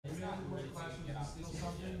classroom to steal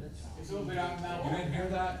something? It's a little bit out now. You didn't hear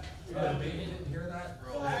that? Maybe you didn't hear that?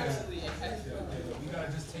 Actually, we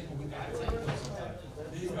gotta just take what we gotta take.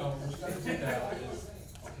 There you go. What you gotta do now is,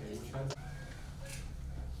 okay, what you gotta do.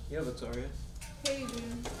 Yeah, Victoria. Hey,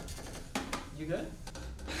 dude. You good?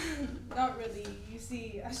 Not really. You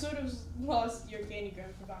see, I sort of lost your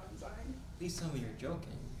candygram for Valentine. Please tell me you're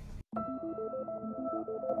joking.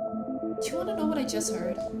 Do you want to know what I just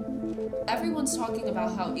heard? Everyone's talking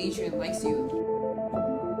about how Adrian likes you.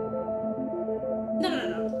 No.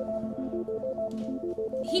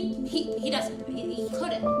 He doesn't. He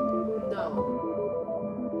couldn't. No.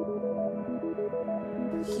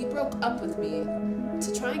 He broke up with me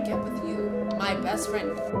to try and get with you, my best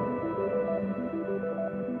friend.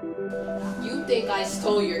 You think I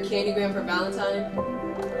stole your candygram for Valentine?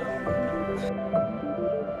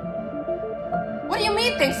 What do you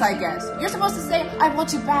mean, thanks, I guess? You're supposed to say, I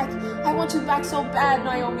want you back. I want you back so bad,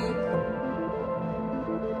 Naomi.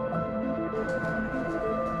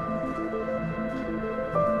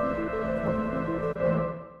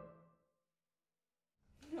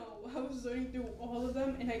 No, I was sorting through all of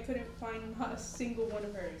them and I couldn't find not a single one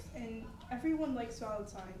of hers. And everyone likes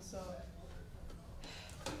Valentine, so...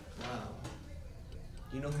 Wow.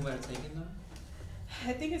 Do you know who might have taken them?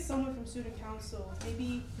 I think it's someone from student council.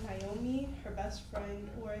 Maybe Naomi, her best friend,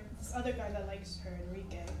 or this other guy that likes her,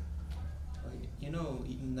 Enrique. Well, you know,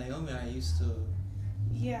 Naomi, I used to...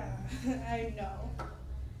 Yeah, I know.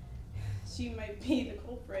 She might be the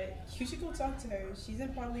culprit. You should go talk to her. She's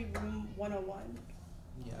in probably room 101.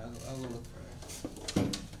 Yeah, I'll go look for her.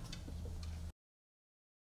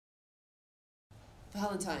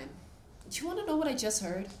 Valentine, do you want to know what I just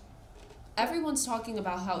heard? Everyone's talking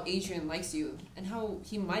about how Adrian likes you and how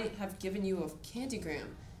he might have given you a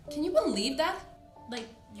candygram. Can you believe that? Like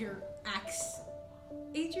your ex,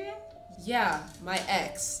 Adrian? Yeah, my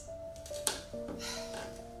ex.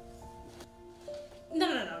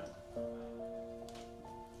 No.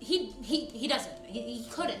 He doesn't. He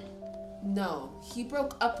couldn't. No, he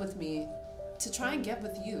broke up with me to try and get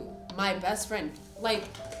with you, my best friend. Like,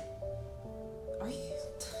 are you...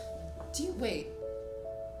 Wait.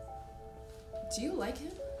 Do you like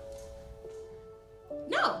him?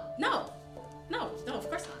 No, of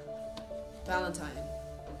course not. Valentine.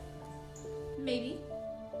 Maybe.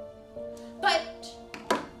 But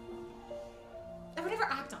I would never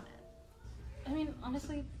act on it. I mean,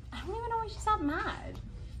 honestly, I don't even know why she's not mad.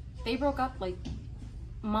 They broke up like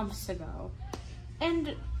months ago.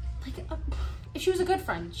 And like, if she was a good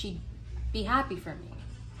friend, she'd be happy for me.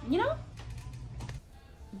 You know?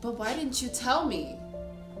 But why didn't you tell me?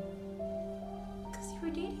 Because you were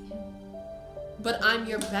dating him. But I'm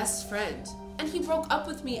your best friend. And he broke up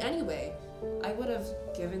with me anyway. I would have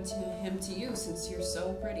given him to you since you're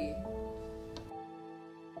so pretty.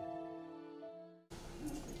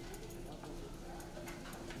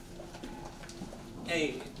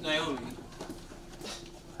 Hey, Naomi.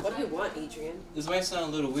 What do you want, Adrian? This might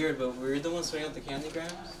sound a little weird, but were you the one sorting out the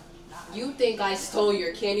candygrams? You think I stole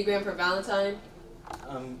your candygram for Valentine?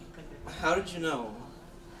 How did you know?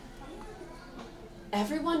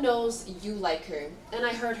 Everyone knows you like her, and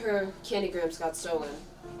I heard her candygrams got stolen.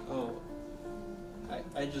 Oh,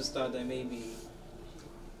 I just thought that maybe...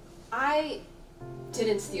 I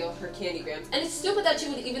didn't steal her candygrams, and it's stupid that you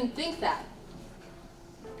would even think that.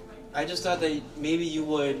 I just thought that maybe you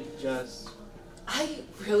would just... I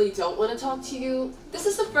really don't want to talk to you. This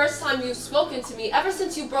is the first time you've spoken to me ever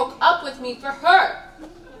since you broke up with me for her.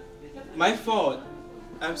 My fault.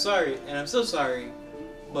 I'm sorry, and I'm so sorry,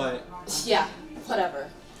 but... Yeah, whatever.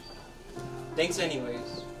 Thanks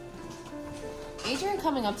anyways. Adrian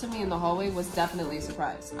coming up to me in the hallway was definitely a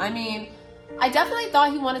surprise. I mean, I definitely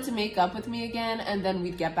thought he wanted to make up with me again and then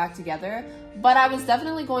we'd get back together, but I was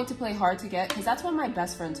definitely going to play hard to get because that's what my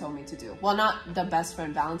best friend told me to do. Well, not the best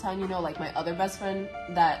friend Valentine, you know, like my other best friend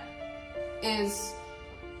that is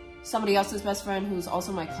somebody else's best friend who's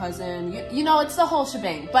also my cousin. You know, it's the whole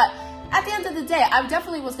shebang. But at the end of the day, I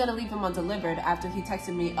definitely was going to leave him undelivered after he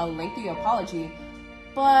texted me a lengthy apology,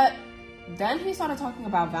 but then he started talking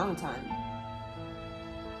about Valentine.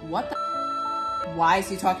 What the? Why is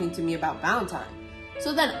he talking to me about Valentine?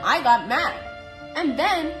 So then I got mad. And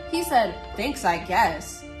then he said, thanks, I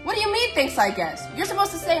guess. What do you mean, thanks, I guess? You're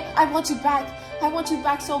supposed to say, I want you back. I want you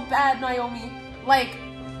back so bad, Naomi. Like,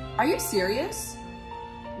 are you serious?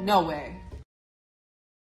 No way.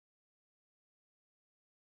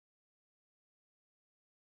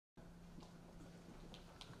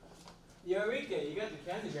 Yo, Enrique, you got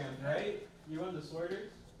the candygrams, right? You run the sorters?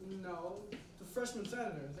 No, the freshman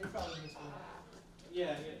senator. They probably missed me.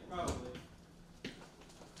 Yeah, probably.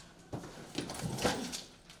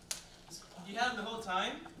 the whole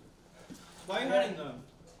time? Why are you hiding them?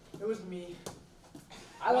 It was me.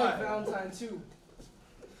 I like Why? Valentine too.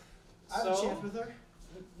 I have a So? chance with her.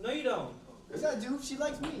 No, you don't. Yes, I do. She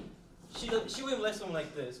likes me. She wouldn't let someone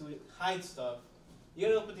like this who hides stuff. You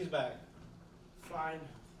gotta put these back. Fine.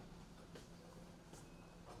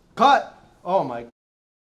 Cut! Oh my.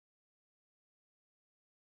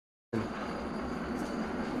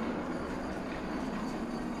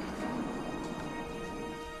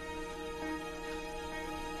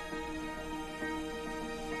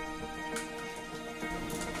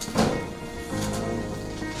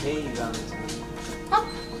 Hey, Valentine. Oh,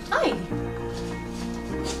 hi.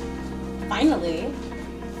 Finally.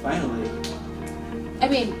 Finally. I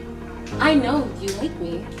mean, I know you like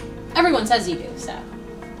me. Everyone says you do, so.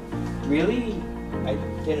 Really? I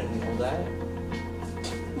didn't know that.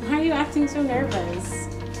 Why are you acting so nervous?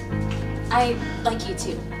 I like you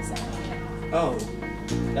too, so. Oh,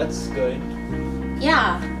 that's good.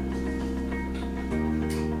 Yeah.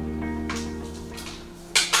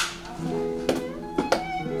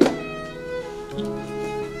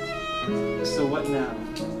 So what now?